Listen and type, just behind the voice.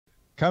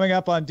Coming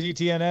up on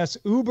DTNS,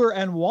 Uber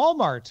and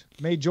Walmart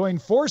may join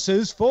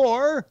forces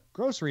for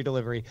grocery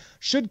delivery.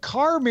 Should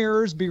car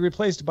mirrors be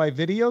replaced by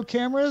video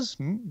cameras?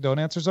 Don't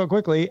answer so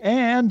quickly.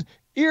 And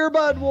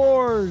earbud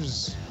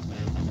wars.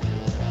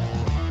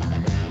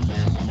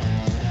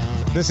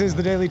 This is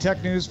the Daily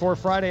Tech News for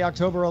Friday,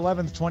 October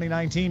 11th,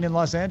 2019 in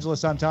Los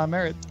Angeles. I'm Tom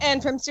Merritt.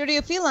 And from Studio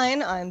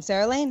Feline, I'm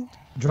Sarah Lane.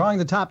 Drawing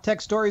the top tech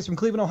stories from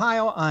Cleveland,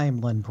 Ohio, I'm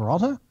Len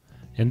Peralta.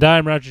 And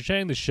I'm Roger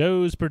Chang, the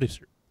show's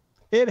producer.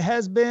 It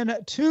has been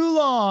too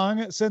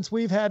long since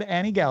we've had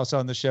Annie Gaus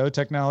on the show,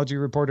 technology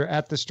reporter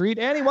at The Street.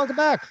 Annie, welcome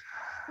back.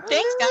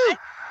 Thanks, guys.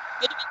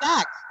 Good to be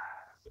back.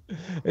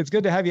 It's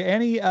good to have you.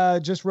 Annie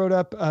just wrote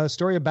up a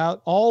story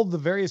about all the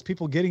various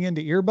people getting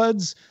into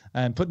earbuds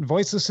and putting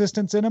voice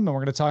assistants in them, and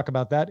we're going to talk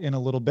about that in a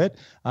little bit.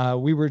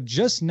 We were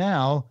just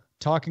now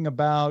talking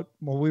about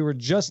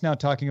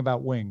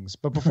wings.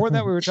 But before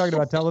that, we were talking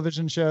about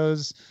television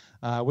shows,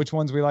 which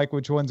ones we like,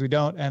 which ones we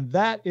don't. And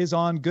that is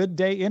on Good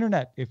Day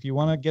Internet. If you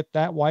want to get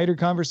that wider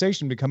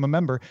conversation, become a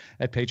member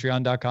at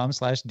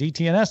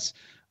patreon.com/DTNS.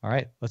 All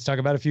right, let's talk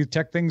about a few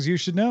tech things you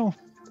should know.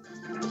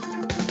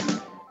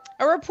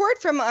 A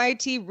report from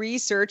IT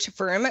research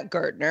firm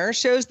Gartner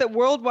shows that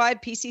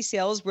worldwide PC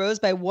sales rose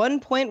by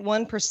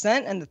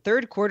 1.1% in the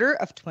third quarter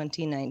of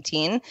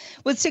 2019,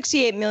 with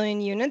 68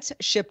 million units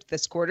shipped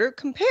this quarter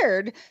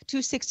compared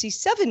to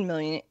 67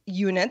 million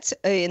units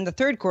in the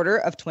third quarter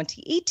of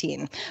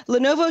 2018.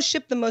 Lenovo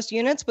shipped the most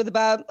units with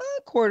about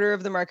a quarter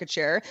of the market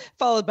share,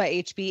 followed by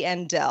HP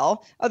and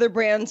Dell. Other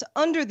brands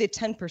under the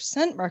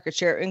 10% market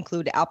share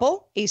include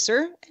Apple,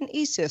 Acer, and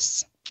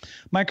Asus.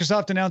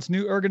 Microsoft announced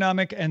new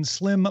ergonomic and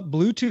slim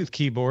Bluetooth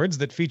keyboards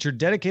that feature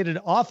dedicated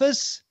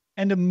Office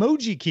and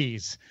emoji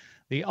keys.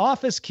 The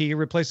Office key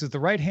replaces the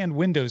right-hand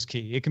Windows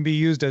key. It can be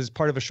used as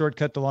part of a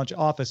shortcut to launch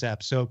Office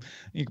apps. So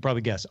you can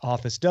probably guess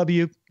Office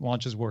W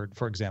launches Word,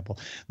 for example.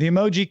 The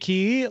emoji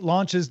key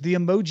launches the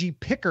emoji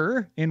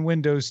picker in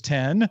Windows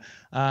 10,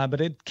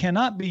 but it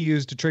cannot be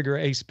used to trigger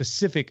a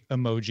specific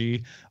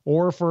emoji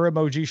or for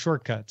emoji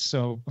shortcuts.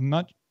 So I'm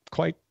not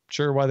quite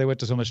sure why they went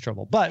to so much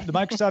trouble. But the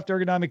Microsoft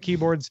ergonomic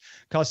keyboards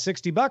cost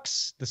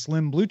 $60. The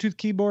slim Bluetooth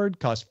keyboard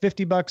costs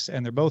 $50,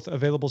 and they're both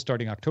available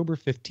starting October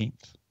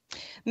 15th.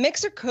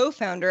 Mixer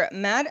co-founder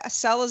Matt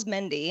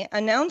Salasmendi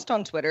announced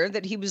on Twitter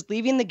that he was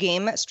leaving the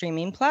game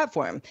streaming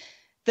platform.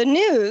 The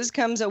news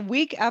comes a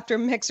week after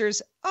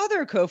Mixer's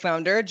other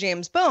co-founder,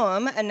 James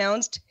Boehm,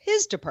 announced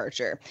his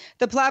departure.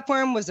 The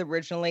platform was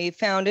originally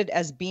founded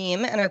as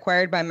Beam and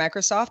acquired by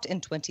Microsoft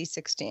in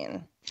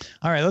 2016.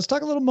 All right, let's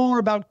talk a little more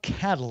about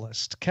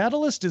Catalyst.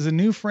 Catalyst is a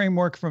new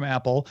framework from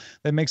Apple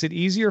that makes it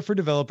easier for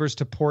developers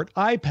to port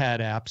iPad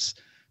apps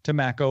to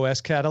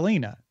macOS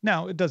Catalina.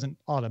 Now, it doesn't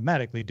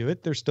automatically do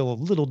it. There's still a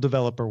little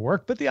developer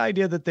work, but the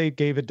idea that they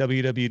gave at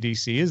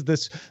WWDC is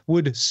this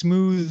would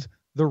smooth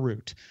the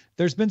route.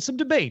 There's been some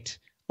debate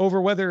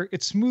over whether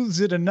it smooths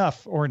it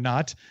enough or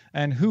not,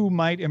 and who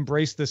might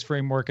embrace this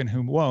framework and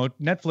whom won't,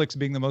 Netflix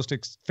being the most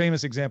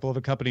famous example of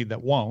a company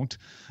that won't.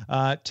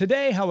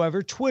 Today,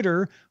 however,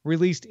 Twitter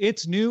released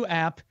its new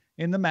app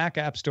in the Mac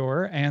App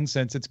Store, and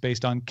since it's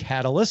based on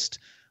Catalyst,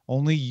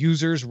 only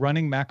users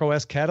running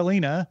macOS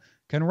Catalina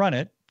can run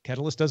it.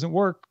 Catalyst doesn't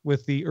work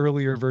with the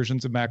earlier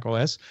versions of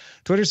macOS.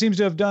 Twitter seems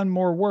to have done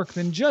more work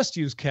than just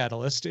use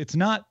Catalyst. It's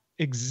not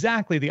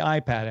exactly the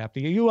iPad app.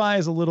 The UI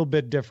is a little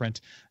bit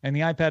different. And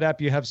the iPad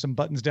app, you have some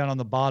buttons down on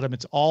the bottom.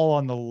 It's all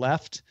on the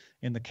left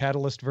in the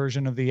Catalyst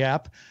version of the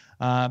app.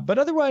 But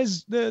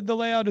otherwise, the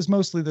layout is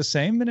mostly the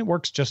same, and it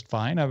works just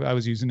fine. I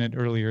was using it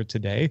earlier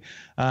today.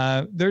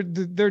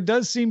 There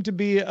does seem to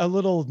be a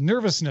little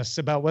nervousness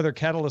about whether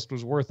Catalyst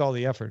was worth all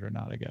the effort or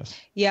not, I guess.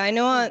 Yeah, I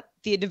know on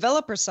the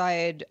developer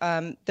side,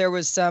 there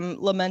was some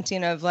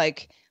lamenting of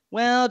like,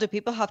 well, do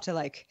people have to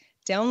like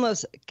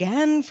downloads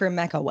again for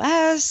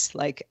macOS?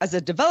 Like, as a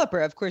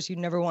developer, of course, you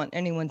never want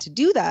anyone to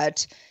do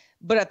that.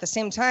 But at the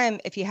same time,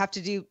 if you have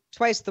to do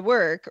twice the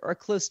work or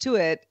close to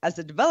it as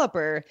a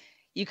developer,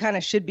 you kind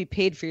of should be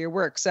paid for your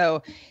work.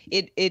 So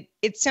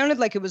it sounded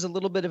like it was a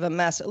little bit of a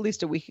mess, at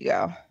least a week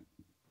ago.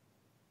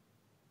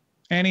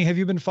 Annie, have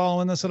you been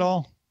following this at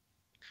all?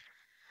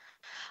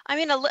 I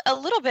mean, a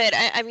little bit.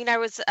 I mean, I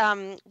was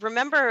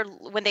remember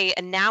when they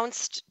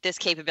announced this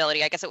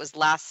capability. I guess it was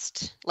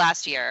last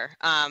year.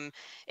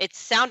 It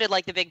sounded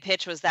like the big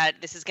pitch was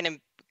that this is going to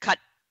cut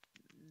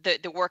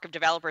the work of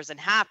developers in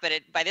half. But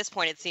by this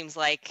point, it seems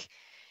like,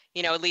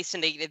 you know, at least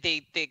in the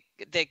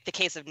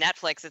case of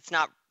Netflix, it's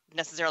not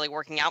necessarily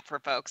working out for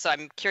folks. So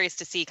I'm curious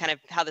to see kind of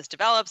how this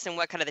develops and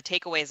what kind of the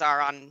takeaways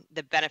are on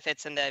the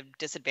benefits and the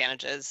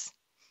disadvantages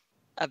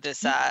of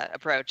this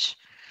approach.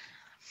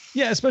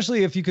 Yeah,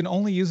 especially if you can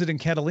only use it in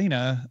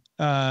Catalina,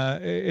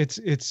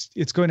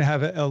 it's going to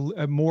have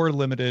a more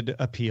limited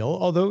appeal.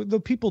 Although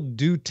people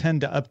do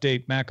tend to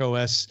update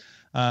macOS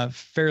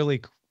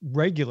fairly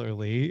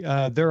regularly,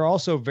 there are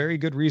also very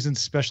good reasons,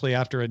 especially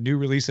after a new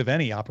release of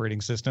any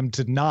operating system,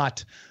 to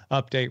not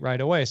update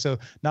right away. So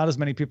not as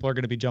many people are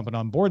going to be jumping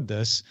on board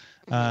this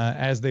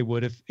as they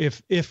would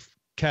if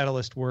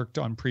Catalyst worked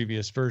on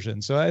previous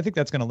versions. So I think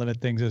that's going to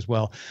limit things as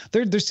well.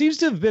 There seems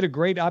to have been a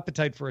great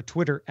appetite for a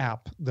Twitter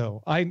app,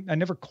 though. I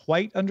never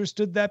quite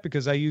understood that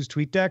because I use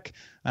TweetDeck,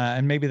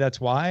 and maybe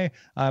that's why.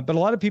 But a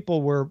lot of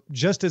people were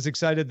just as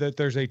excited that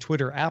there's a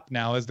Twitter app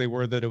now as they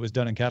were that it was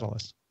done in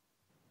Catalyst.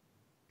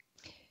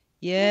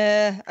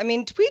 Yeah, I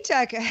mean,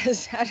 TweetDeck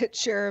has had its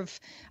share of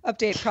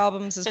update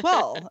problems as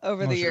well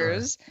over the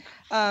years.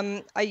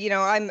 I'm a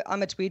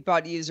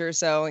Tweetbot user,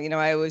 so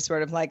I always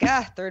sort of like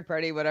third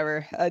party,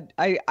 whatever.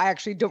 I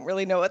actually don't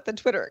really know what the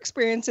Twitter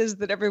experience is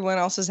that everyone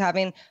else is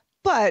having,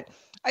 but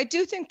I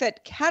do think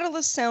that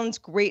Catalyst sounds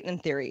great in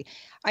theory.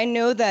 I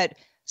know that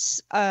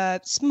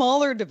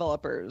smaller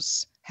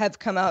developers have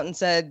come out and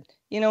said,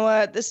 you know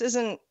what, this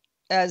isn't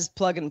as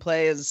plug and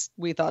play as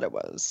we thought it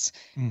was.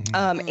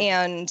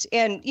 And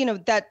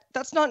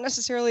that's not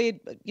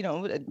necessarily,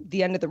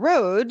 the end of the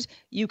road.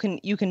 You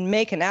can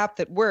make an app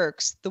that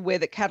works the way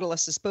that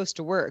Catalyst is supposed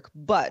to work.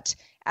 But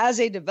as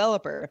a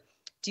developer,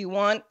 do you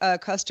want a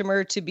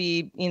customer to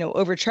be,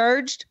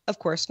 overcharged? Of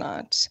course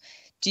not.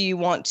 Do you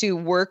want to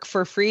work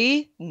for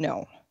free?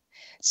 No.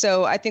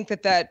 So I think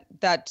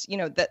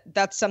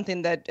that's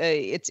something that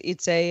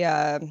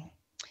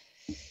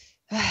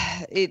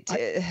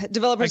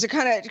developers are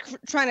kind of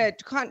trying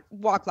to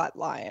walk that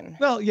line.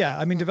 Well, yeah.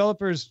 I mean,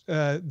 developers,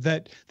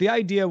 that the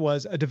idea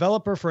was a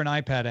developer for an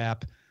iPad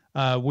app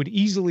would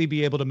easily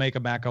be able to make a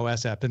Mac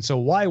OS app. And so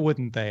why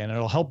wouldn't they? And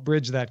it'll help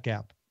bridge that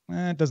gap.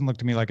 It doesn't look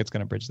to me like it's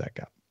going to bridge that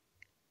gap.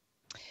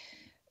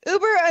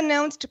 Uber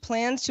announced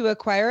plans to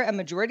acquire a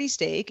majority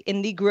stake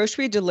in the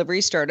grocery delivery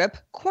startup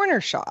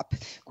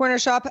Cornershop.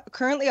 Cornershop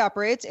currently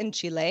operates in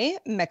Chile,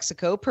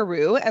 Mexico,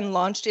 Peru, and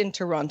launched in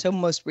Toronto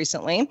most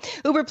recently.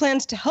 Uber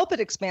plans to help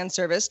it expand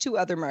service to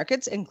other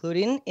markets,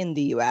 including in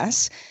the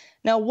U.S.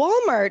 Now,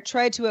 Walmart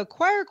tried to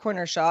acquire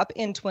Cornershop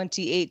in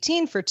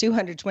 2018 for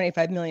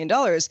 $225 million,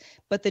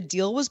 but the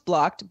deal was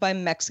blocked by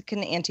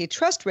Mexican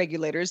antitrust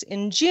regulators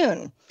in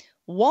June.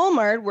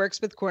 Walmart works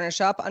with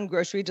Cornershop on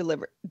grocery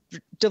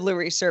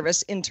delivery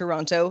service in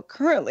Toronto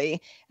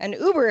currently, and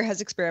Uber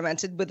has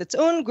experimented with its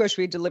own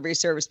grocery delivery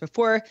service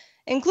before,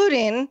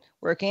 including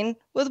working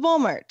with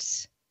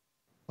Walmart.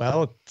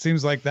 Well, it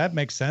seems like that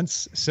makes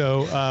sense.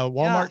 So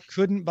Walmart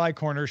couldn't buy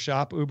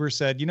Cornershop. Uber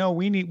said,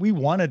 we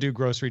want to do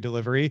grocery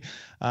delivery.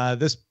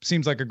 This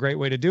seems like a great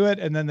way to do it.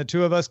 And then the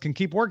two of us can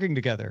keep working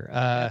together.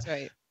 That's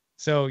right.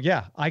 So,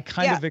 yeah, I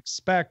kind of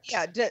expect.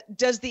 Yeah.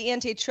 Does the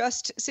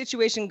antitrust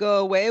situation go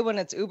away when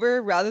it's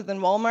Uber rather than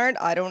Walmart?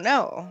 I don't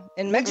know.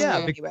 In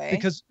Mexico, anyway.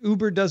 Because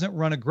Uber doesn't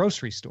run a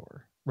grocery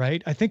store,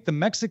 right? I think the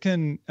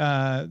Mexican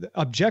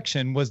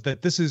objection was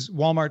that this is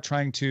Walmart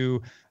trying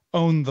to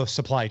own the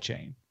supply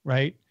chain,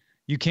 right?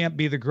 You can't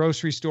be the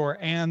grocery store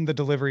and the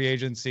delivery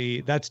agency.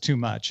 That's too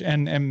much.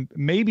 And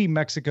maybe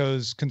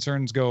Mexico's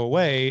concerns go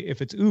away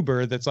if it's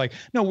Uber that's like,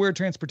 no, we're a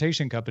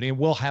transportation company and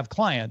we'll have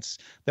clients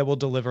that will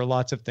deliver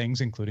lots of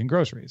things, including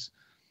groceries.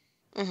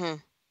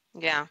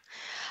 Mm-hmm. Yeah.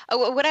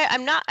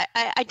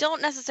 I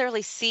don't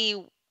necessarily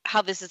see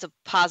how this is a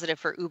positive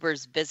for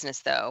Uber's business,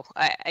 though.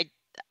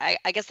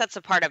 I guess that's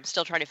the part I'm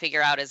still trying to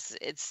figure out is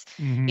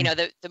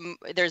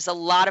there's a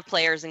lot of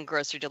players in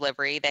grocery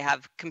delivery. They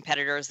have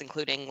competitors,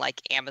 including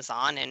like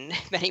Amazon in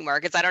many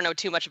markets. I don't know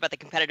too much about the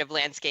competitive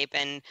landscape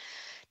in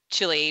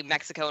Chile,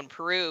 Mexico, and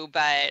Peru,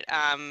 but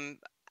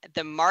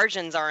the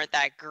margins aren't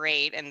that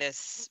great in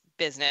this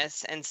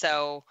business. And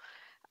so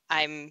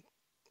I'm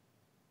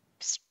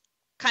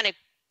kind of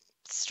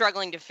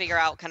struggling to figure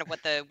out kind of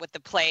what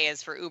the play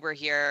is for Uber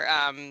here,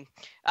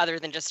 other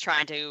than just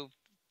trying to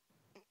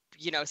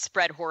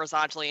spread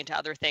horizontally into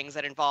other things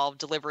that involve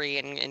delivery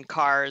and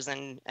cars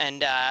and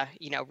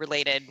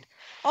related.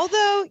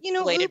 Although,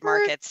 related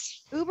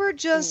markets. Uber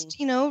just,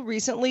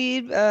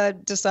 recently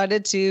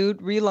decided to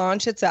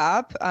relaunch its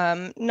app,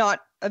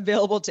 not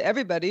available to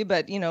everybody,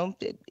 but,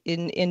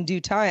 in due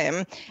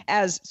time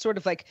as sort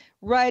of like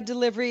ride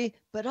delivery,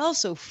 but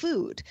also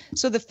food.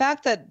 So the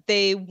fact that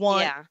they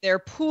want their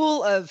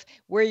pool of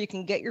where you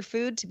can get your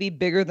food to be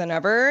bigger than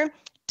ever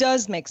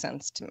does make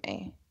sense to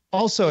me.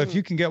 Also, if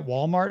you can get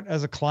Walmart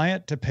as a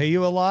client to pay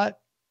you a lot,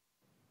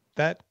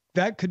 that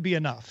could be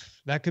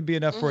enough. That could be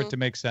enough for it to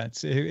make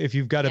sense if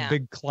you've got a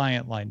big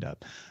client lined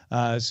up.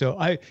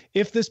 So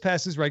if this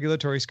passes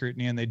regulatory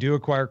scrutiny and they do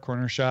acquire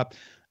Cornershop,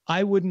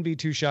 I wouldn't be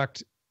too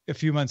shocked a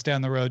few months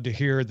down the road to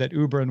hear that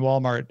Uber and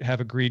Walmart have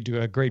agreed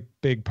to a great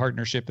big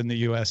partnership in the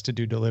U.S. to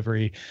do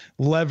delivery,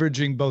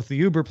 leveraging both the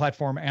Uber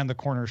platform and the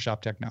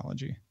Cornershop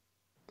technology.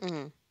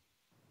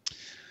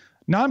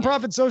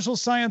 Nonprofit Social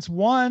Science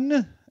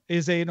One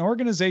is an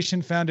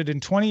organization founded in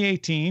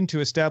 2018 to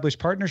establish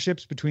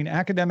partnerships between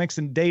academics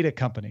and data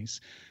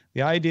companies.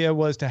 The idea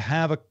was to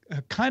have a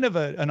kind of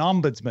an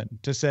ombudsman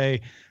to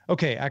say,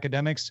 okay,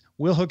 academics,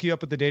 we'll hook you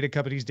up with the data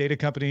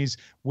companies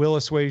will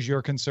assuage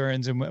your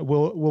concerns and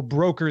we'll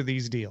broker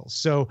these deals.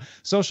 So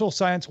Social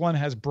Science One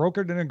has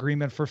brokered an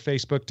agreement for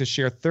Facebook to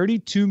share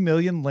 32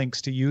 million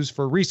links to use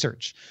for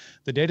research.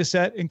 The data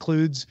set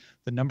includes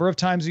the number of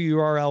times a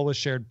URL was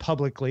shared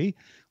publicly,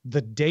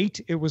 the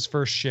date it was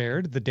first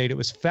shared, the date it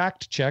was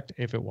fact-checked,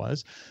 if it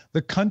was,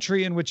 the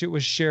country in which it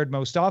was shared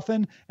most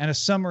often, and a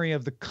summary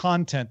of the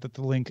content that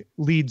the link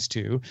leads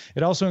to.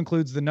 It also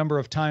includes the number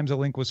of times a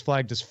link was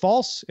flagged as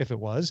false, if it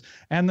was,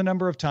 and the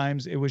number of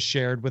times it was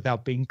shared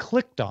without being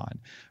clicked on.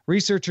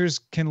 Researchers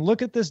can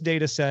look at this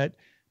data set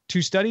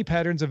to study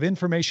patterns of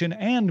information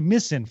and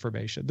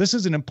misinformation. This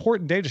is an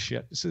important data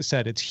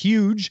set. It's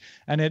huge,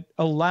 and it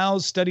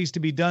allows studies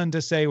to be done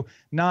to say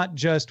not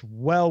just,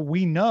 well,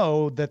 we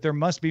know that there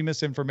must be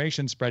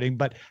misinformation spreading,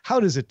 but how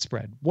does it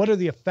spread? What are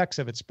the effects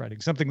of it spreading?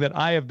 Something that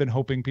I have been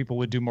hoping people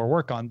would do more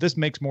work on. This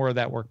makes more of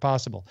that work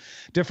possible.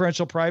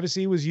 Differential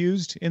privacy was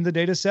used in the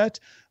data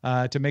set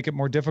to make it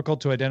more difficult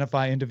to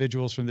identify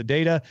individuals from the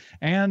data,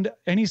 and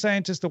any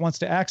scientist that wants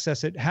to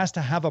access it has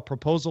to have a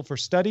proposal for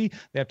study.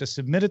 They have to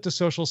submit it to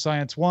Social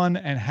Science One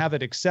and have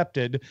it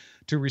accepted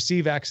to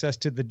receive access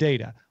to the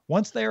data.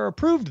 Once they are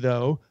approved,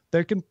 though,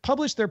 they can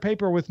publish their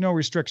paper with no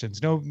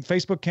restrictions. No,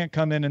 Facebook can't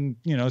come in and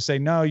say,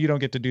 no, you don't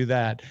get to do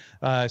that.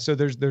 So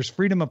there's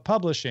freedom of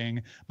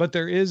publishing, but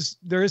there is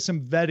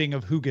some vetting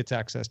of who gets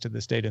access to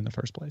this data in the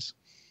first place.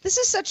 This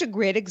is such a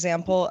great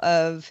example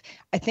of,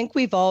 I think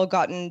we've all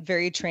gotten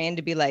very trained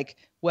to be like,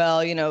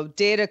 well,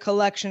 data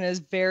collection is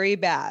very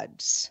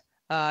bad.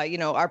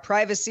 Our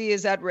privacy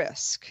is at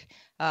risk.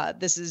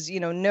 This is,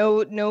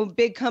 no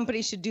big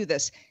company should do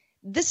this.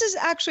 This is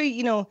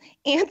actually,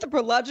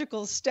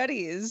 anthropological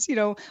studies,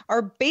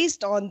 are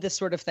based on this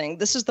sort of thing.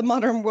 This is the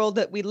modern world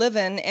that we live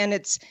in. And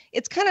it's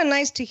kind of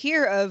nice to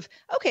hear of,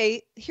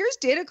 okay, here's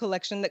data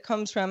collection that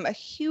comes from a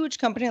huge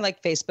company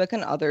like Facebook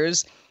and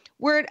others,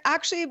 where it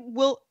actually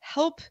will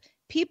help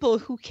people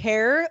who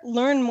care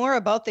learn more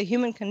about the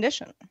human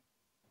condition.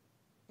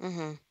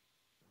 Mm-hmm.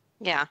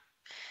 Yeah.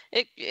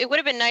 It would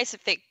have been nice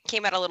if they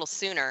came out a little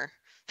sooner.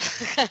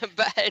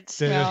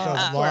 But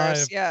of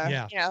course,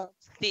 yeah.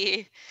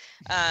 The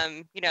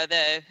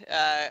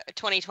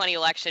 2020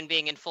 election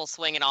being in full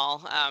swing and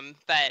all,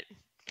 but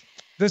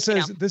this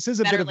is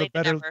a bit of a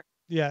better.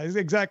 Yeah,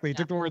 exactly. You Yeah.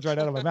 took the words right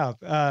out of my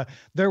mouth.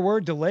 There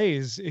were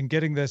delays in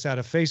getting this out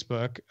of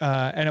Facebook,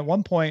 and at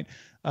one point,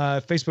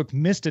 Facebook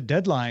missed a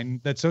deadline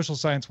that Social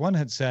Science One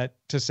had set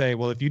to say,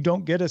 well, if you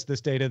don't get us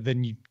this data,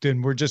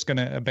 then we're just going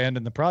to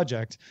abandon the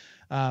project.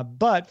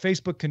 But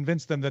Facebook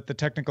convinced them that the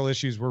technical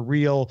issues were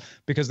real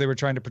because they were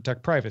trying to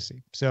protect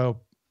privacy.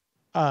 So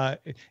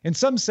in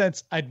some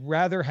sense, I'd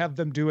rather have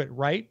them do it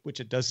right, which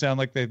it does sound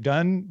like they've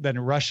done, than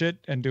rush it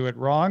and do it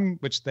wrong,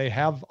 which they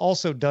have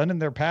also done in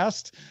their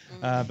past.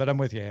 But I'm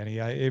with you, Annie.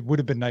 It would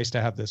have been nice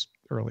to have this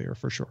earlier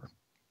for sure.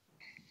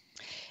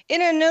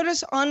 In a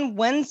notice on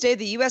Wednesday,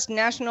 the U.S.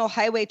 National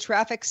Highway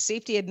Traffic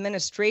Safety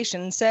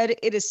Administration said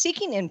it is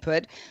seeking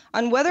input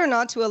on whether or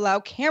not to allow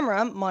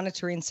camera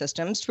monitoring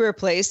systems to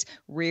replace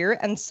rear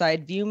and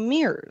side view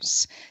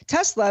mirrors.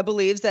 Tesla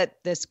believes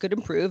that this could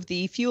improve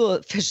the fuel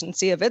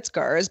efficiency of its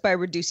cars by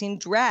reducing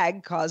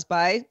drag caused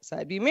by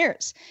side view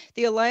mirrors.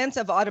 The Alliance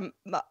of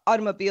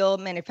Automobile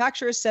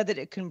Manufacturers said that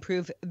it could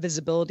improve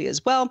visibility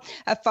as well.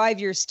 A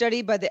 5-year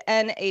study by the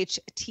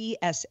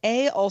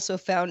NHTSA also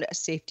found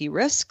safety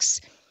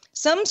risks.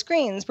 Some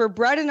screens were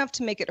bright enough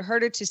to make it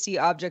harder to see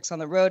objects on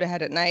the road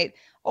ahead at night.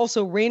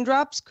 Also,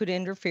 raindrops could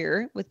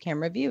interfere with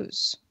camera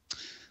views.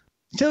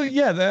 So,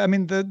 yeah,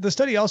 the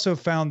study also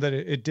found that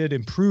it did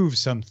improve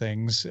some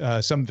things,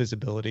 some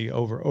visibility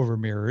over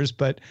mirrors.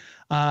 But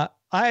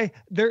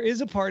there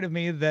is a part of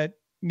me that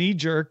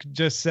knee-jerk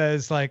just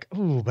says like,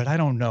 ooh, but I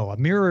don't know. A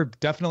mirror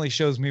definitely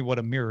shows me what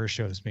a mirror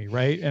shows me,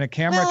 right? And a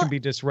camera can be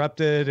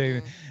disrupted.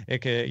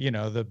 It could,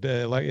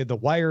 the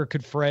wire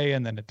could fray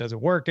and then it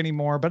doesn't work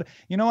anymore. But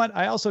you know what?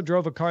 I also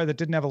drove a car that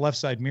didn't have a left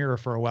side mirror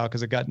for a while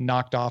because it got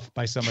knocked off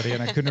by somebody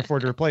and I couldn't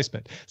afford a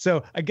replacement.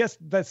 So I guess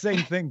that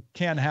same thing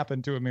can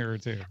happen to a mirror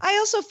too. I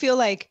also feel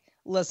like,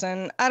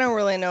 listen, I don't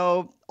really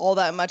know all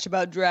that much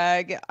about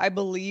drag. I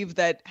believe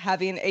that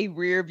having a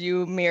rear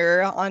view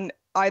mirror on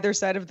either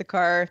side of the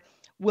car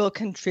will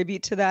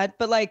contribute to that.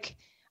 But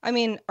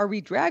are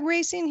we drag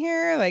racing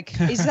here?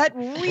 Is that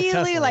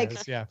really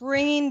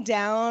bringing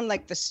down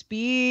the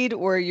speed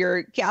or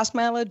your gas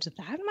mileage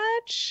that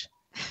much?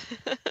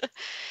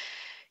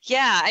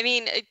 Yeah.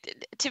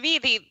 To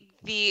me,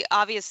 the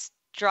obvious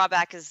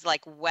drawback is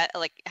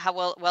how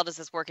well does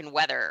this work in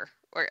weather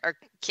or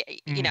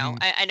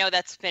I know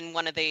that's been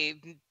one of the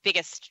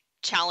biggest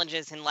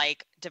challenges in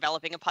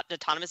developing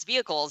autonomous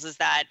vehicles is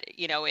that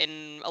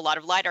in a lot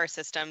of LiDAR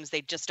systems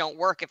they just don't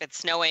work if it's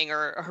snowing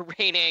or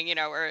raining,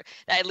 or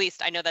at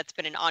least I know that's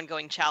been an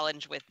ongoing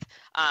challenge with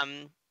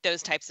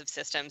those types of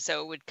systems.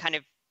 So it would kind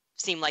of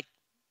seem like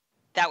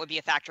that would be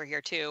a factor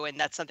here too, and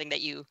that's something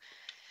that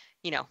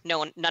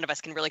none of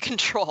us can really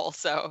control.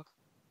 So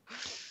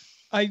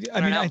I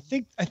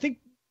think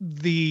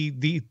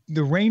the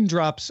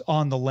raindrops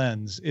on the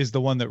lens is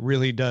the one that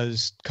really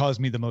does cause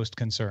me the most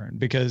concern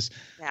because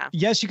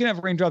yes, you can have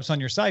raindrops on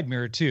your side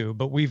mirror too,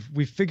 but we've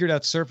figured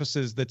out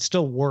surfaces that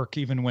still work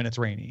even when it's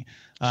rainy.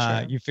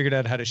 Sure. You figured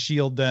out how to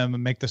shield them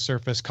and make the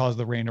surface cause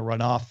the rain to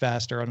run off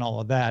faster and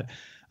all of that.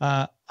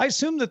 I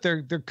assume that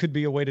there could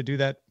be a way to do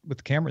that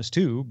with cameras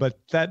too, but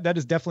that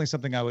is definitely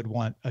something I would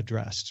want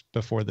addressed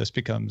before this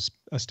becomes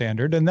a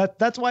standard. And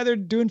that's why they're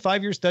doing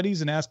 5-year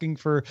studies and asking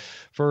for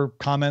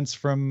comments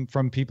from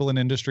people in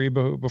industry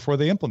before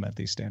they implement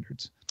these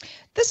standards.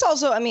 This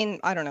also, I mean,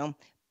 I don't know,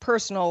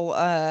 personal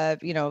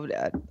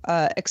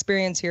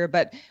experience here,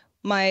 but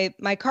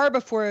my car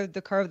before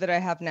the car that I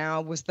have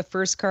now was the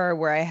first car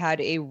where I had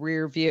a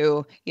rear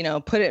view,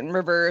 put it in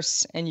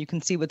reverse and you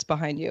can see what's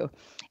behind you.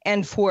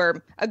 And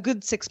for a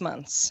good 6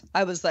 months,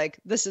 I was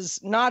like, this is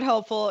not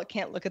helpful. I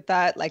can't look at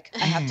that. Like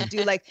I have to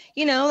do I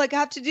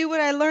have to do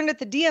what I learned at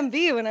the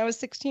DMV when I was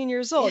 16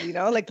 years old,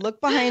 like look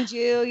behind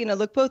you,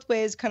 look both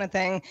ways kind of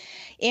thing.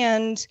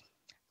 And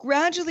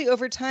gradually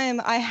over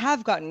time, I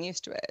have gotten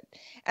used to it.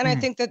 And I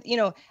think that,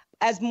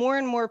 as more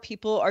and more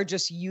people are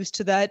just used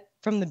to that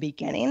from the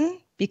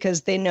beginning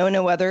because they know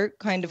no other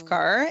kind of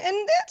car,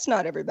 and that's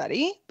not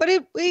everybody, but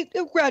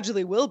it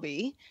gradually will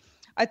be.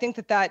 I think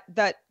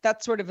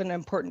that's sort of an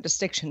important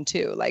distinction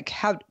too. Like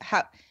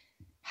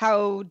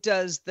how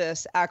does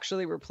this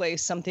actually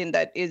replace something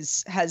that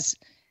has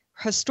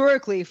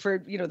historically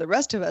for the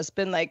rest of us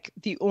been like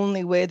the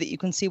only way that you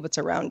can see what's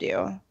around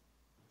you?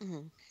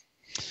 Mm-hmm.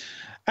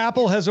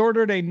 Apple has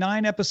ordered a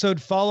 9-episode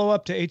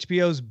follow-up to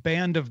HBO's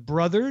Band of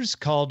Brothers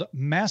called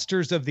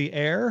Masters of the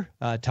Air.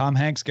 Tom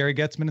Hanks, Gary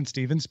Getzman, and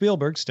Steven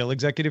Spielberg still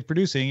executive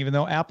producing, even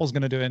though Apple's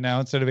going to do it now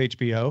instead of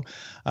HBO.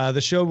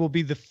 The show will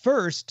be the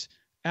first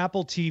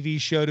Apple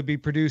TV show to be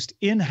produced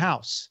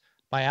in-house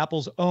by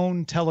Apple's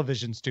own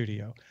television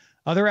studio.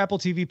 Other Apple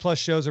TV Plus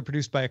shows are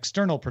produced by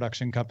external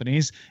production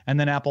companies, and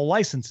then Apple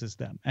licenses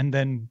them and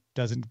then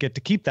doesn't get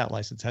to keep that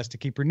license, has to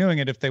keep renewing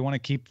it if they want to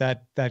keep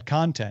that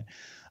content.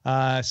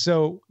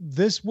 So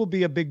this will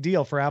be a big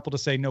deal for Apple to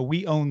say, no,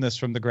 we own this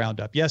from the ground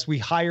up. Yes, we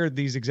hired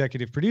these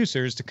executive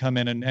producers to come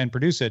in and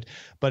produce it,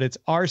 but it's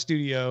our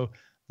studio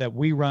that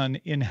we run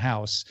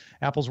in-house.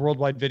 Apple's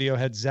worldwide video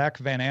head Zach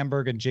Van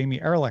Amberg and Jamie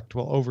Ehrlicht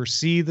will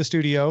oversee the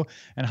studio.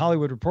 And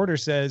Hollywood Reporter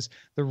says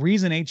the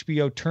reason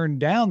HBO turned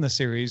down the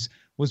series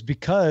was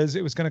because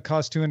it was going to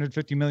cost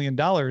 $250 million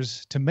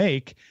to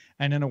make.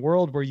 And in a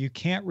world where you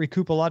can't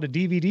recoup a lot of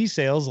DVD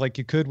sales like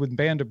you could when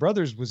Band of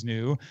Brothers was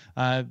new,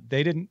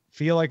 they didn't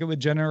feel like it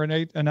would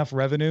generate enough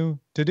revenue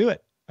to do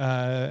it.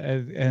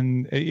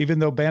 And even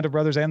though Band of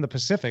Brothers and The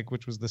Pacific,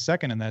 which was the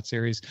second in that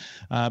series,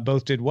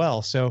 both did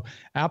well. So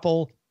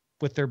Apple,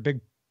 with their big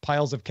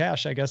piles of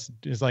cash, I guess,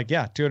 is like,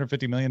 yeah,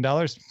 $250 million.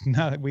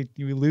 No, we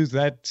lose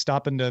that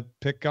stopping to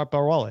pick up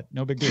our wallet.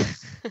 No big deal.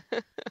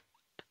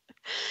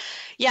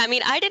 Yeah, I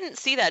mean, I didn't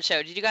see that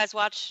show. Did you guys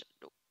watch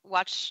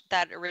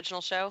that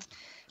original show?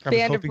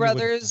 Band of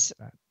Brothers.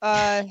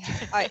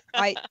 I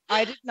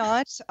did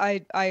not.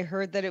 I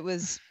heard that it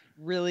was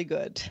really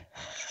good.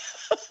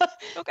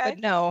 Okay.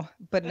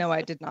 But no,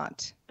 I did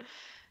not.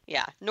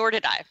 Yeah, nor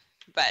did I.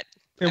 But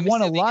it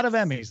won a lot of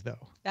Emmys, though.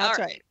 That's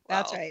right. Well.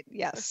 That's right.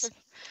 Yes.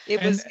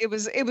 It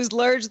was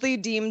largely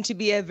deemed to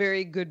be a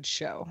very good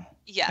show.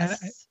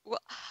 Yes. Well,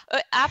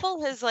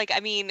 Apple has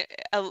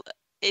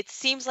it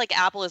seems like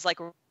Apple is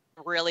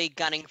really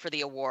gunning for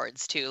the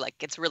awards too. Like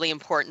it's really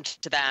important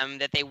to them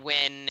that they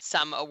win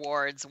some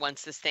awards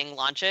once this thing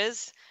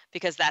launches,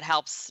 because that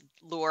helps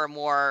lure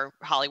more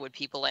Hollywood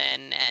people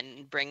in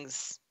and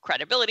brings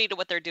credibility to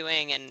what they're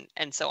doing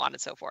and so on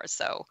and so forth.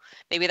 So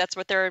maybe that's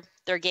what their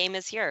game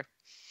is here.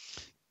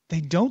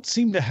 They don't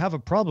seem to have a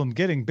problem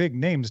getting big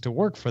names to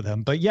work for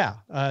them, but yeah,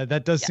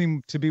 that does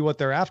seem to be what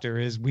they're after.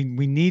 Is we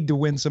need to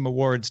win some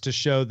awards to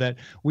show that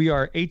we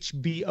are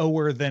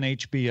HBOer than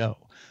HBO.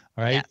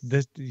 All right.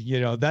 Yes.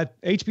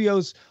 That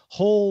HBO's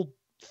whole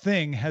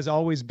thing has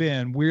always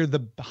been, we're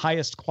the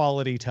highest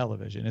quality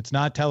television. It's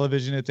not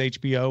television, it's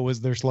HBO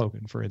was their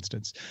slogan, for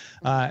instance.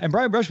 And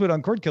Brian Brushwood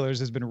on Cord Killers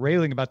has been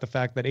railing about the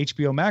fact that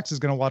HBO Max is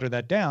going to water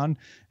that down.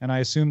 And I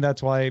assume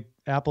that's why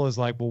Apple is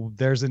like, well,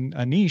 there's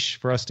a niche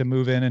for us to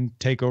move in and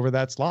take over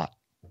that slot.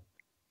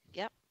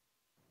 Yep.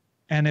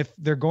 And if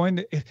they're going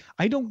to,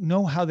 I don't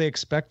know how they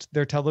expect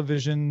their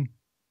television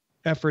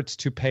efforts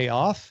to pay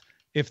off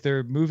if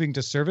they're moving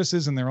to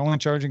services and they're only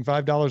charging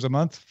 $5 a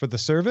month for the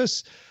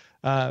service.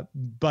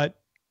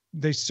 But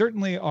they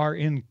certainly are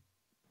in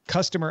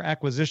customer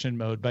acquisition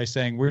mode by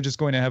saying, we're just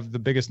going to have the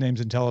biggest names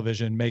in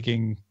television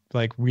making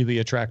like really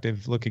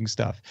attractive looking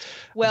stuff.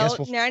 Well,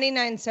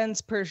 99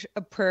 cents per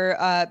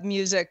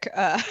music,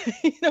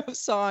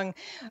 song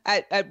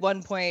at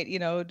one point,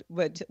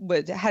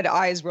 would had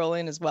eyes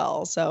rolling as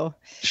well. So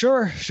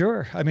sure.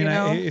 I mean,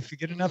 if you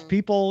get enough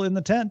people in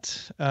the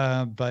tent,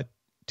 but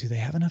do they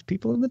have enough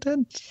people in the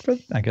tent?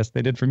 I guess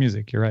they did for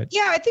music. You're right.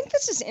 Yeah, I think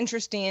this is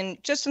interesting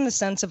just in the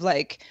sense of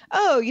like,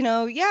 we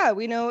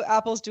know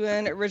Apple's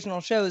doing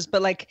original shows,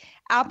 but like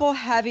Apple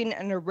having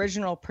an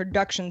original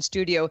production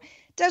studio,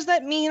 does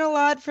that mean a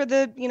lot for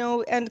the,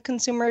 end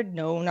consumer?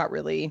 No, not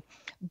really.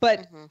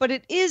 But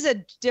it is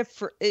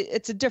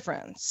it's a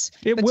difference.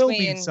 It will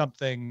mean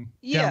something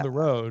down the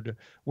road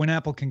when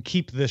Apple can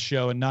keep this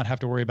show and not have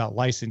to worry about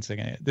licensing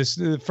it. This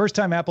is the first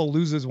time Apple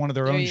loses one of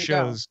their own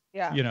shows,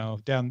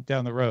 down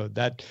the road.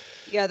 That's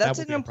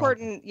an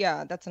important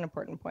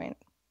point.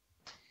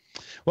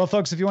 Well,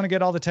 folks, if you want to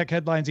get all the tech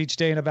headlines each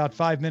day in about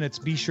 5 minutes,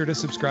 be sure to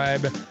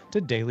subscribe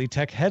to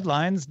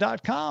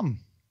dailytechheadlines.com.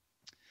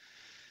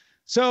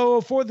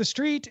 So for The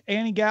Street,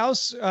 Annie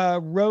Gaus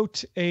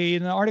wrote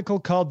an article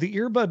called "The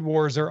Earbud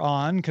Wars Are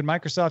On. Can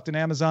Microsoft and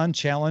Amazon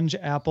challenge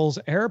Apple's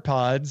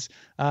AirPods?"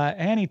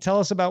 Annie, tell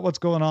us about what's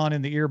going on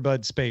in the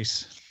earbud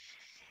space.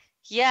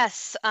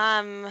 Yes.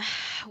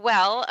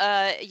 Well,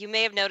 you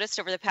may have noticed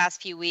over the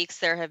past few weeks,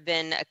 there have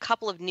been a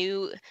couple of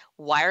new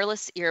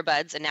wireless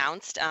earbuds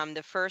announced.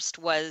 The first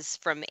was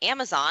from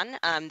Amazon.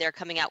 They're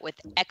coming out with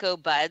Echo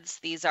Buds.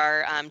 These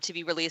are to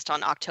be released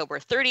on October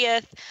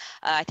 30th.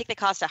 I think they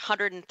cost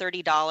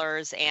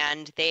 $130,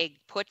 and they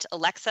put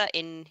Alexa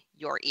in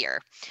your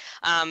ear.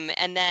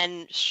 And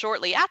then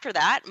shortly after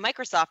that,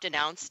 Microsoft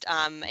announced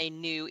a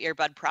new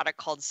earbud product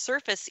called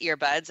Surface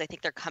earbuds. I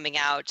think they're coming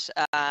out,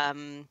 I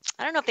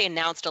don't know if they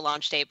announced a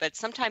launch date, but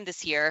sometime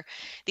this year.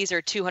 These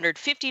are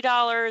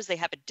 $250. They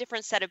have a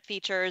different set of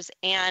features.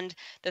 And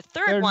the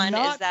third one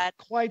is that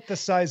quite the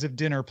size of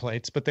dinner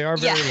plates, but they are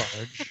very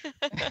large.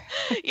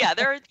 Yeah,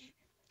 they're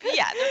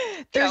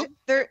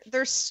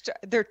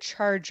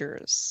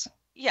chargers.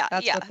 Yeah,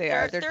 that's what they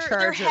are. They're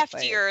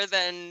heftier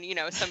than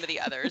some of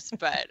the others,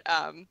 but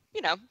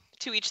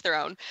to each their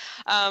own.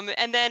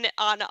 And then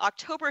on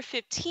October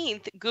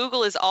 15th,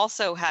 Google is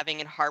also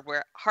having a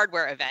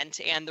hardware event,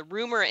 and the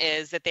rumor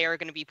is that they are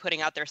going to be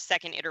putting out their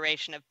second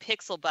iteration of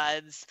Pixel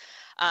Buds,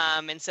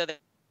 and so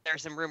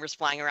there's some rumors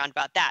flying around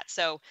about that.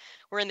 So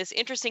we're in this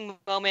interesting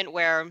moment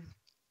where,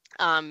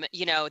 the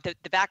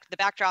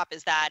backdrop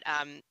is that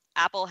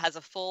Apple has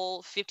a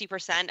full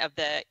 50% of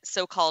the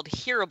so-called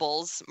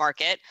hearables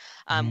market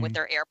with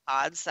their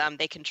AirPods.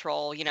 They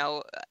control,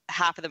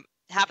 half of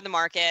the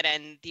market,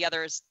 and the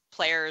others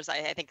players,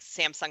 I think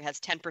Samsung has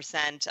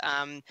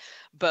 10%.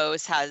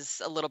 Bose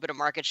has a little bit of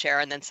market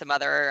share, and then some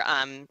other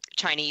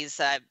Chinese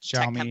tech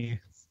companies.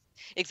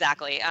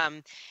 Exactly.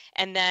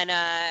 And then,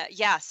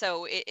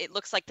 so it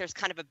looks like there's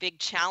kind of a big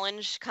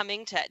challenge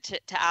coming to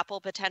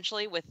Apple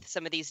potentially with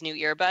some of these new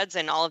earbuds,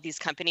 and all of these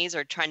companies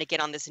are trying to get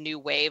on this new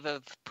wave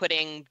of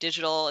putting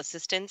digital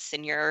assistants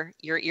in your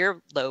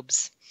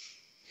earlobes.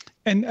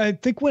 And I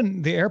think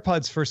when the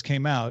AirPods first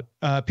came out,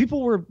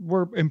 people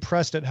were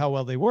impressed at how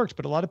well they worked,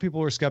 but a lot of people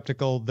were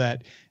skeptical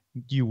that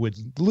you would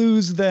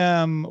lose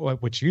them,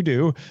 which you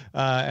do,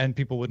 and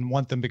people wouldn't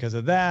want them because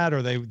of that,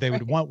 or they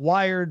would want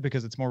wired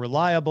because it's more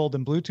reliable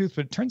than Bluetooth.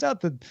 But it turns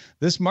out that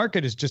this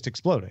market is just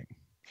exploding.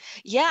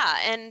 Yeah,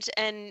 and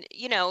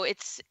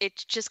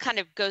it just kind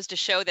of goes to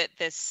show that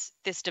this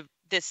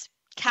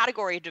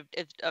category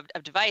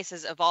of device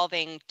is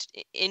evolving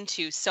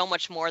into so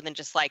much more than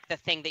just like the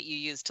thing that you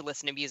use to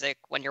listen to music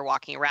when you're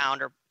walking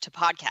around or to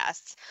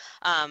podcasts.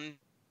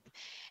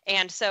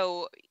 And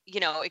so,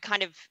 it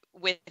kind of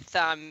with,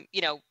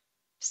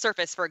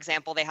 Surface, for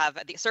example, they have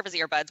the Surface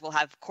earbuds will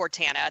have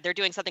Cortana. They're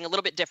doing something a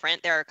little bit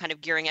different. They're kind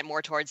of gearing it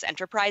more towards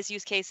enterprise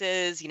use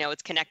cases.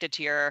 It's connected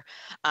to your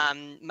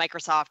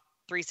Microsoft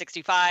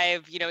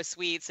 365,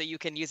 suite, so you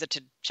can use it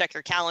to check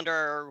your calendar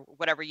or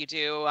whatever you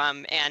do,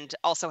 and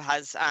also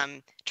has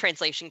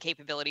translation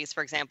capabilities,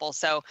 for example.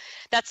 So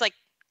that's like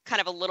kind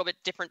of a little bit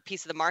different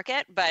piece of the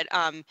market, but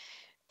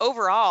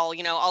overall,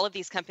 all of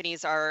these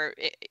companies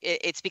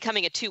it's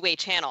becoming a two-way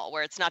channel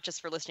where it's not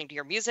just for listening to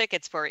your music,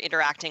 it's for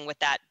interacting with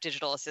that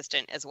digital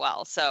assistant as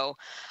well. So,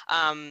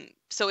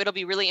 so it'll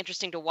be really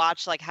interesting to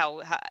watch like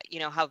how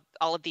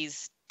all of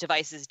these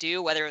devices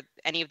do, whether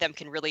any of them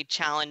can really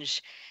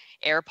challenge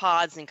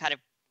AirPods and kind of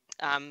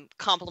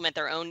complement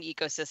their own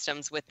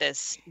ecosystems with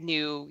this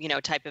new,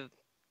 type of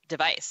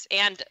device.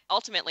 And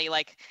ultimately,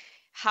 like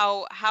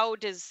how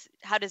does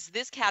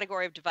this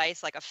category of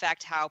device like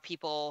affect how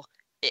people,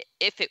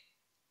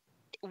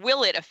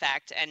 will it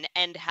affect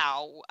and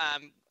how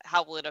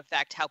will it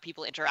affect how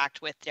people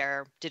interact with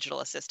their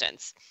digital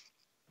assistants?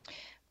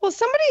 Well,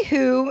 somebody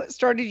who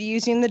started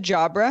using the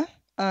Jabra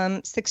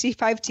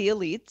 65T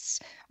Elites,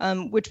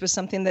 which was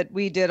something that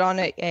we did on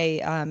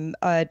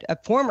a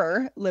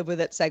former Live With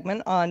It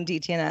segment on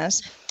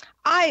DTNS.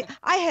 I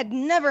had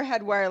never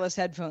had wireless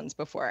headphones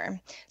before.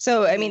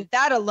 So, I mean,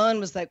 that alone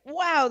was like,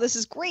 wow, this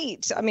is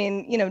great. I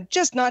mean,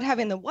 just not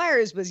having the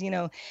wires was,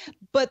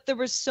 but there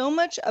was so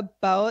much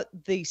about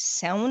the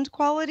sound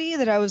quality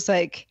that I was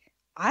like,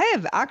 I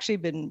have actually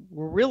been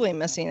really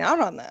missing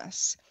out on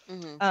this.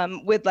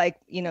 With like,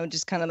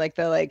 just kind of like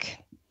the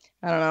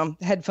I don't know,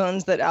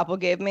 headphones that Apple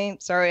gave me.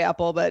 Sorry,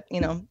 Apple, but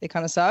they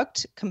kind of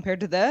sucked compared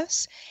to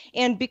this.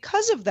 And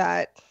because of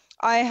that,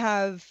 I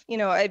have,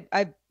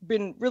 I've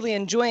been really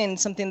enjoying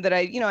something that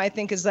I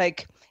think is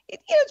like,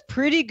 it's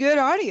pretty good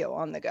audio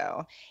on the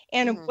go.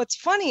 And what's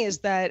funny is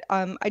that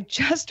I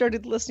just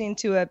started listening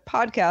to a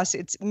podcast.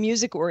 It's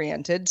music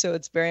oriented. So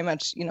it's very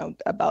much,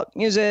 about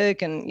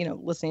music and,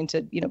 listening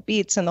to,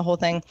 beats and the whole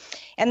thing.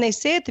 And they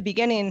say at the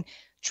beginning,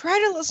 try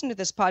to listen to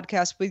this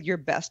podcast with your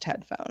best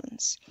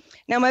headphones.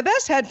 Now, my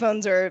best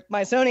headphones are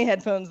my Sony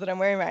headphones that I'm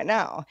wearing right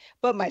now,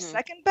 but my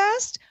second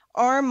best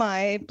are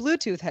my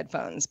Bluetooth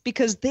headphones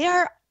because they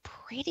are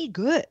pretty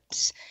good.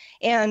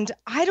 And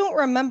I don't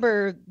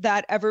remember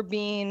that ever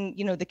being,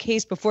 the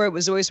case before. It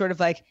was always sort of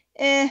like,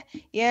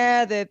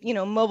 yeah, the,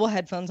 mobile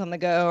headphones on the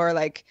go are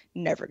like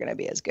never going to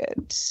be as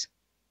good.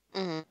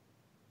 Mm-hmm.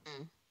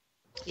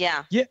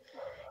 Yeah. Yeah.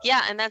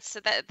 Yeah, and that's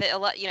that. A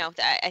lot,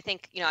 I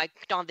think, I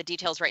don't have the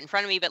details right in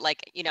front of me, but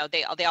like,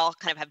 they all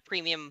kind of have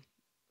premium,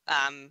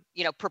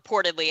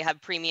 purportedly have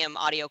premium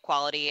audio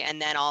quality,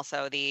 and then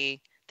also the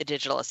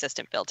digital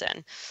assistant built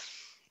in.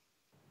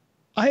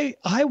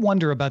 I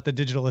wonder about the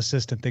digital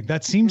assistant thing.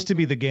 That seems to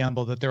be the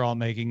gamble that they're all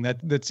making.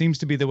 That seems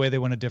to be the way they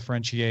want to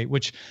differentiate,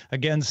 which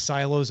again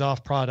silos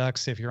off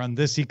products. If you're on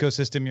this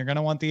ecosystem, you're going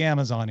to want the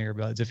Amazon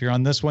earbuds. If you're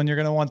on this one, you're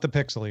going to want the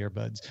Pixel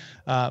earbuds.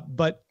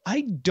 But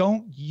I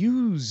don't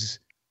use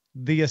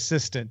the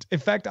assistant. In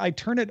fact, I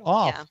turn it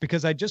off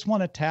because I just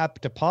want to tap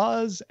to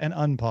pause and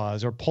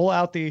unpause, or pull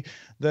out the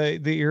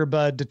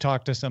earbud to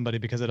talk to somebody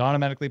because it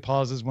automatically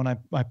pauses when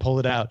I pull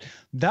it out.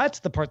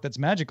 That's the part that's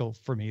magical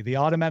for me, the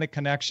automatic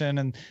connection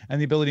and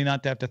the ability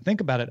not to have to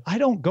think about it. I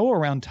don't go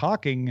around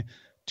talking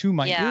to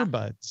my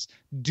earbuds.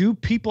 Do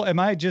people, am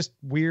I just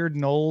weird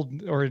and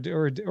old, or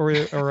do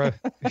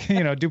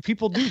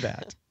people do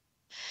that?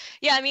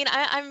 Yeah, I mean,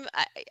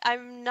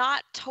 I'm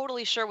not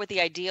totally sure what the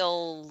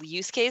ideal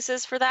use case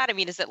is for that. I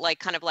mean, is it like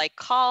kind of like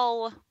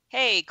call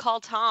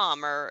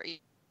Tom, or I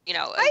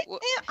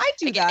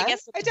do that. I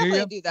guess I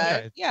definitely do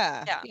that. Okay.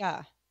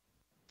 Yeah.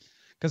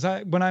 Because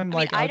when I'm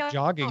out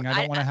jogging,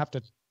 I don't want to have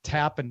to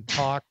tap and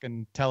talk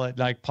and tell it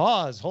like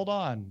pause, hold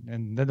on,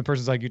 and then the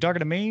person's like, "You talking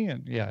to me?"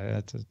 And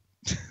that's it.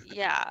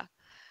 Yeah.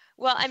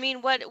 Well, I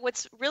mean,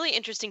 what's really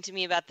interesting to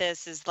me about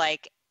this is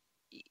like,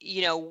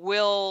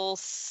 will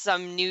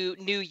some new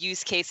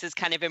use cases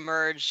kind of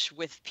emerge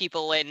with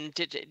people in,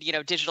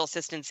 digital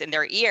assistants in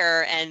their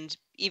ear? And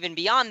even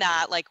beyond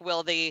that, like,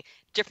 will the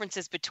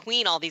differences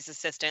between all these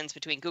assistants,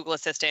 between Google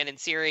Assistant and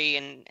Siri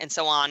and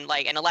so on,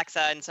 like, and Alexa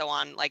and so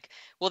on, like,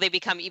 will they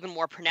become even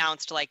more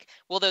pronounced? Like,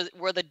 will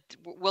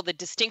the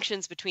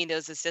distinctions between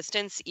those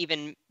assistants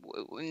even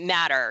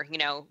matter,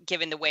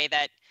 given the way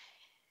that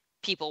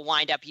people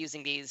wind up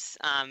using these,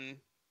 in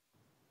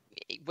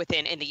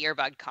the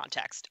earbud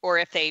context, or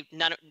if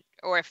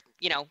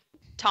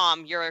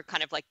Tom, you're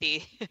kind of like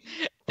the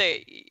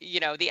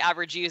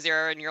average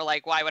user, and you're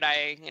like, why would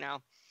I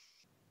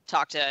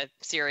talk to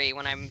Siri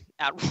when I'm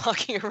out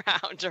walking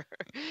around? Or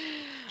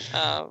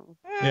I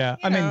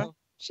mean,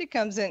 she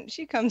comes in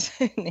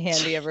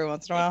handy every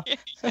once in a while.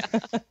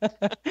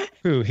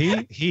 Who?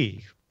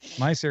 He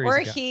my Siri's or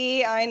a guy.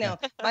 he I know.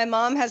 My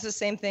mom has the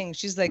same thing.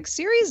 She's like,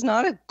 Siri's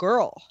not a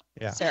girl.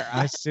 Yeah, Sarah.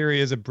 My Siri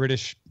is a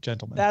British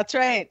gentleman. That's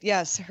right.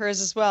 Yes,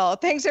 hers as well.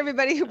 Thanks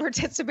everybody who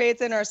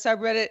participates in our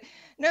subreddit.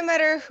 No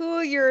matter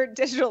who your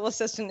digital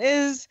assistant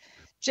is,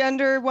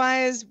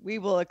 gender-wise, we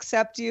will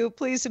accept you.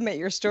 Please submit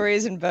your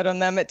stories and vote on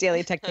them at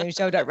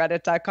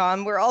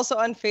dailytechnewsshow.reddit.com. We're also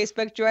on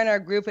Facebook. Join our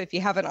group if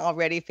you haven't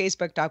already,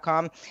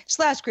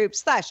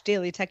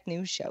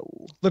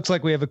 facebook.com/group/dailytechnewsshow. Looks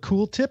like we have a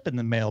cool tip in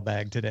the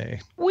mailbag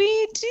today.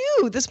 We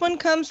do. This one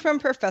comes from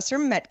Professor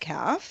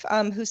Metcalf,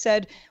 who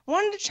said,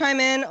 wanted to chime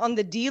in on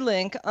the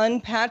D-Link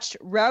unpatched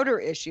router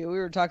issue. We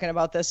were talking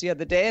about this the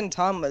other day, and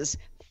Tom was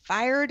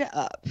fired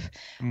up.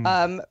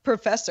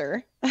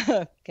 Professor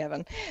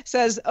Kevin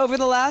says, over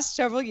the last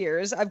several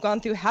years, I've gone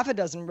through half a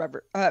dozen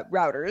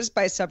routers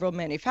by several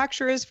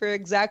manufacturers for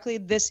exactly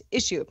this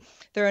issue.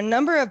 There are a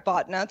number of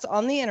botnets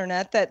on the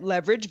internet that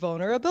leverage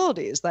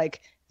vulnerabilities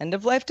like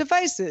end-of-life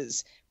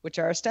devices, which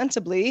are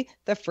ostensibly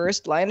the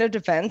first line of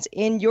defense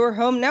in your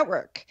home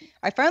network.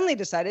 I finally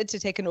decided to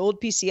take an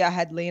old PC I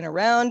had laying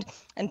around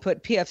and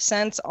put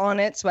pfSense on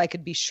it so I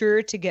could be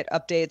sure to get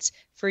updates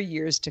for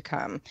years to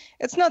come.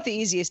 It's not the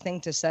easiest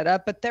thing to set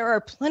up, but there are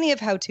plenty of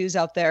how-tos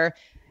out there.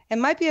 It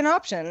might be an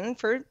option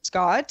for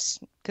Scott,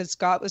 because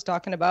Scott was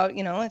talking about,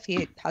 if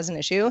he has an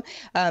issue,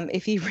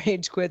 if he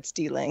rage quits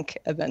D-Link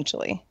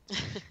eventually.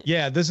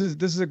 Yeah, this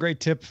is a great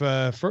tip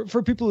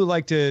for people who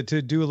like to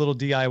do a little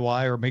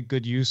DIY or make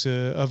good use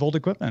of old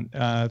equipment.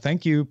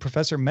 Thank you,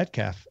 Professor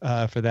Metcalf,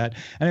 for that.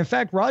 And in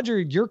fact, Roger,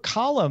 your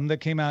column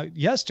that came out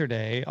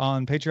yesterday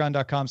on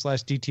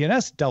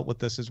patreon.com/DTNS dealt with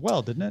this as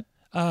well, didn't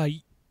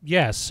it?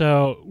 Yeah,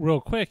 so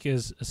real quick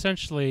is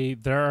essentially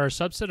there are a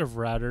subset of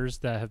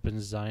routers that have been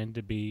designed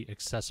to be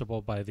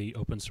accessible by the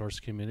open source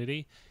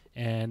community.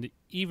 And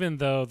even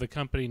though the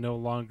company no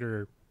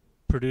longer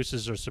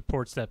produces or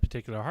supports that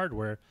particular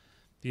hardware,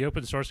 the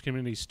open source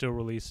community still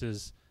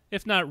releases,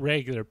 if not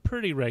regular,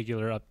 pretty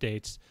regular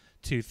updates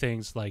to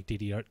things like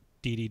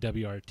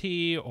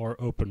DDWRT or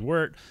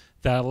OpenWrt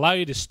that allow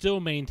you to still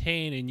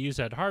maintain and use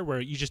that hardware.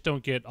 You just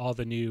don't get all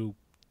the new,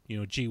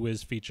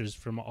 gee-whiz features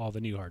from all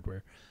the new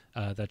hardware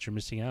that you're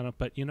missing out on.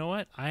 But you know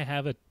what? I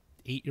have a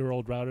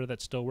 8-year-old router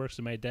that still works,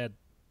 and my dad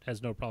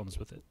has no problems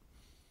with it.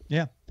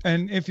 Yeah.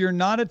 And if you're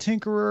not a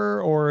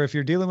tinkerer, or if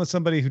you're dealing with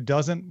somebody who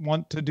doesn't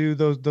want to do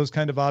those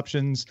kind of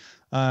options,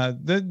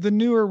 the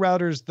newer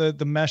routers,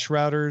 the mesh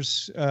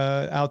routers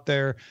out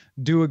there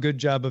do a good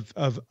job of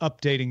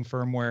updating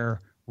firmware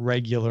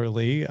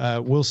regularly.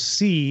 We'll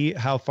see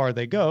how far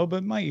they go,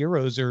 but my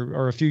Eros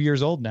are a few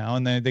years old now,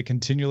 and they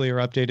continually are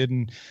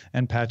updated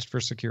and patched for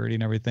security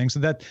and everything. So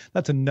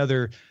that's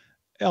another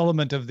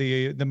element of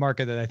the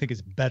market that I think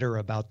is better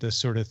about this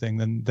sort of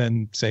thing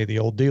than say the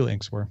old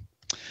D-Links were.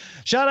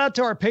 Shout out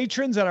to our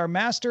patrons at our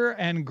master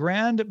and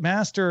grand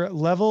master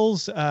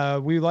levels.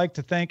 We like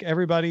to thank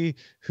everybody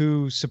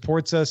who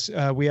supports us.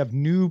 We have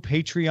new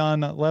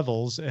Patreon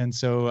levels. And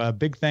so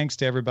big thanks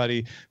to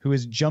everybody who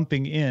is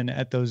jumping in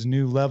at those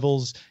new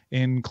levels,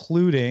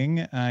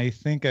 including, I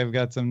think I've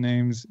got some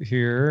names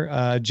here,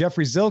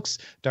 Jeffrey Zilks,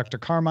 Dr.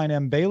 Carmine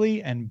M.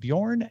 Bailey, and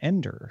Bjorn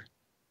Ender.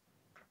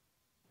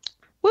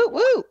 Woo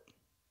woo.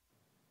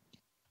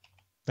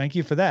 Thank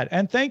you for that.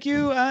 And thank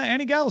you,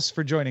 Annie Gaus,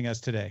 for joining us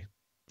today.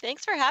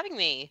 Thanks for having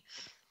me.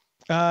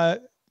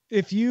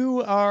 If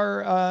people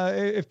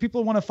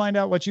want to find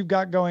out what you've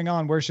got going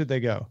on, where should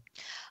they go?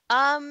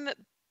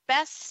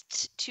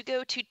 Best to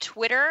go to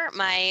Twitter.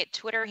 My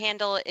Twitter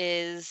handle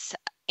is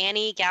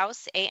Annie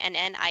Gaus,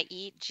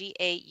 ANNIEGAUS.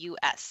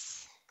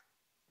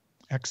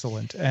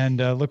 Excellent. And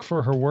look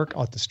for her work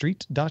at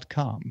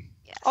thestreet.com.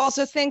 Yes.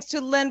 Also, thanks to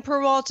Len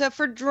Peralta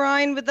for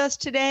drawing with us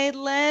today.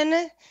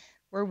 Len,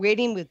 we're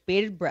waiting with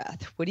bated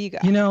breath. What do you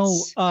got? You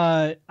know,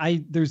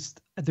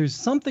 there's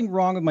something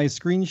wrong with my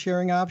screen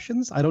sharing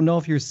options. I don't know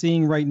if you're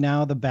seeing right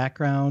now the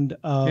background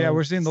of... Yeah,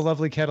 we're seeing the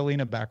lovely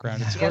Catalina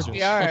background. It's yes, gorgeous.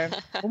 we are.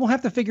 Well, we'll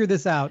have to figure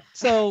this out.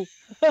 So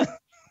I'll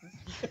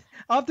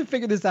have to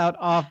figure this out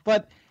off.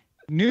 But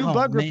new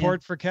bug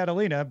report for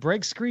Catalina.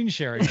 Break screen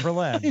sharing for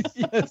Len.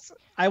 Yes,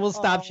 I will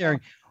stop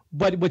sharing.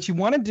 But what you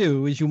want to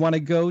do is you want to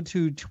go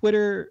to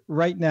Twitter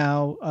right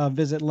now.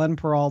 Visit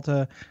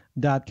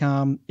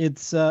lenperalta.com.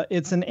 It's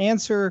an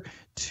answer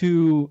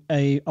to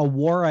a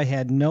war I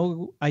had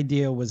no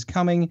idea was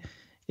coming.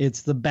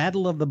 It's the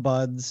Battle of the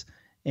Buds,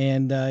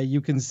 and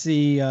you can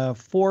see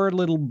 4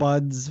 little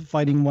buds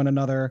fighting one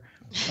another.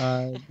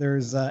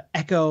 There's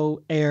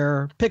Echo,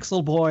 Air,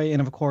 Pixel Boy,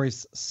 and of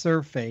course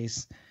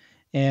Surface.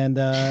 And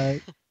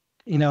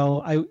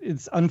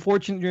it's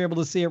unfortunate you're able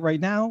to see it right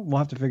now. We'll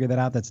have to figure that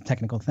out. That's a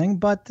technical thing.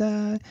 But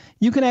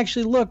you can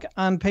actually look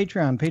on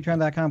Patreon,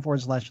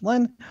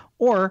 patreon.com/Len,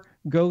 or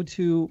go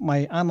to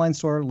my online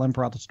store,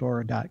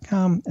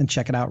 lenperaltastore.com, and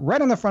check it out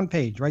right on the front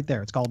page, right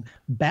there. It's called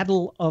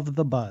Battle of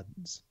the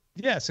Buds.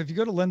 Yeah, so if you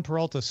go to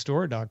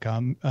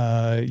lenperaltastore.com,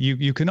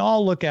 you can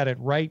all look at it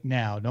right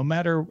now, no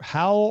matter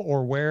how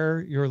or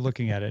where you're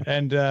looking at it.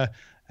 And I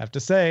have to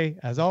say,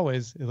 as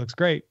always, it looks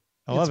great.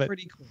 I love it. It's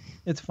pretty cool.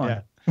 It's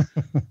fun. Yeah.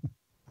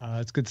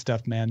 It's good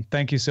stuff, man.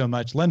 Thank you so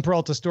much.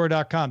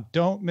 lenperaltastore.com.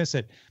 Don't miss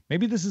it.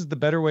 Maybe this is the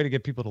better way to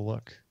get people to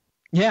look.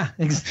 Yeah,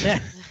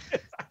 exactly.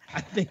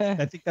 I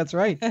think that's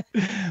right.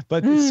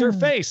 But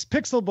Surface,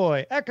 Pixel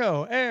Boy,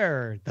 Echo,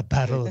 Air, the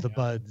Battle of the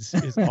Buds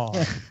is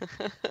on.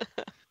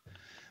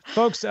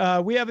 Folks,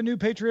 we have a new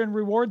Patreon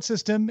reward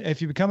system.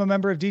 If you become a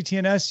member of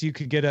DTNS, you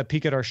could get a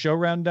peek at our show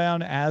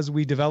rundown as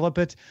we develop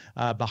it,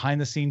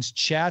 behind-the-scenes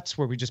chats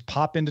where we just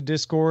pop into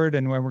Discord,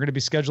 and we're going to be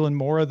scheduling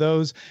more of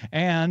those.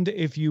 And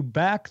if you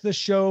back the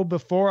show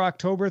before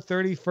October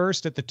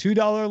 31st at the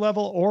 $2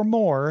 level or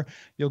more,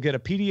 you'll get a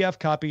PDF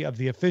copy of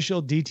the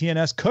official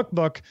DTNS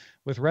cookbook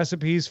with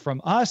recipes from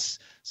us,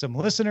 some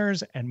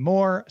listeners, and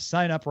more.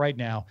 Sign up right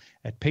now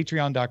at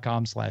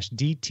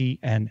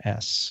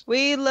patreon.com/DTNS.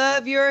 We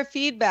love your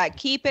feedback.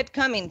 Keep it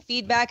coming.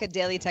 Feedback at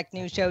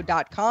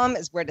dailytechnewsshow.com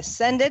is where to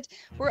send it.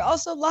 We're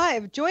also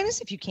live. Join us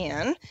if you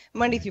can,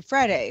 Monday through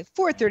Friday,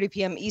 4:30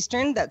 p.m.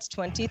 Eastern. That's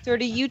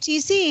 20:30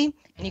 UTC.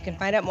 And you can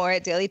find out more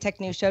at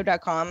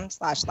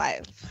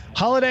dailytechnewsshow.com/live.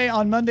 Holiday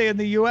on Monday in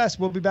the U.S.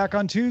 We'll be back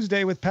on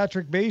Tuesday with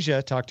Patrick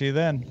Beja. Talk to you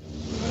then.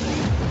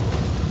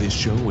 This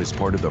show is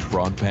part of the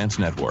Frog Pants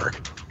Network.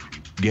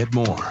 Get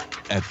more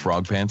at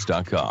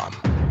frogpants.com.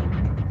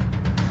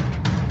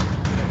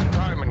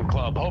 Diamond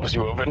Club hopes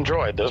you have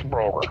enjoyed this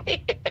program.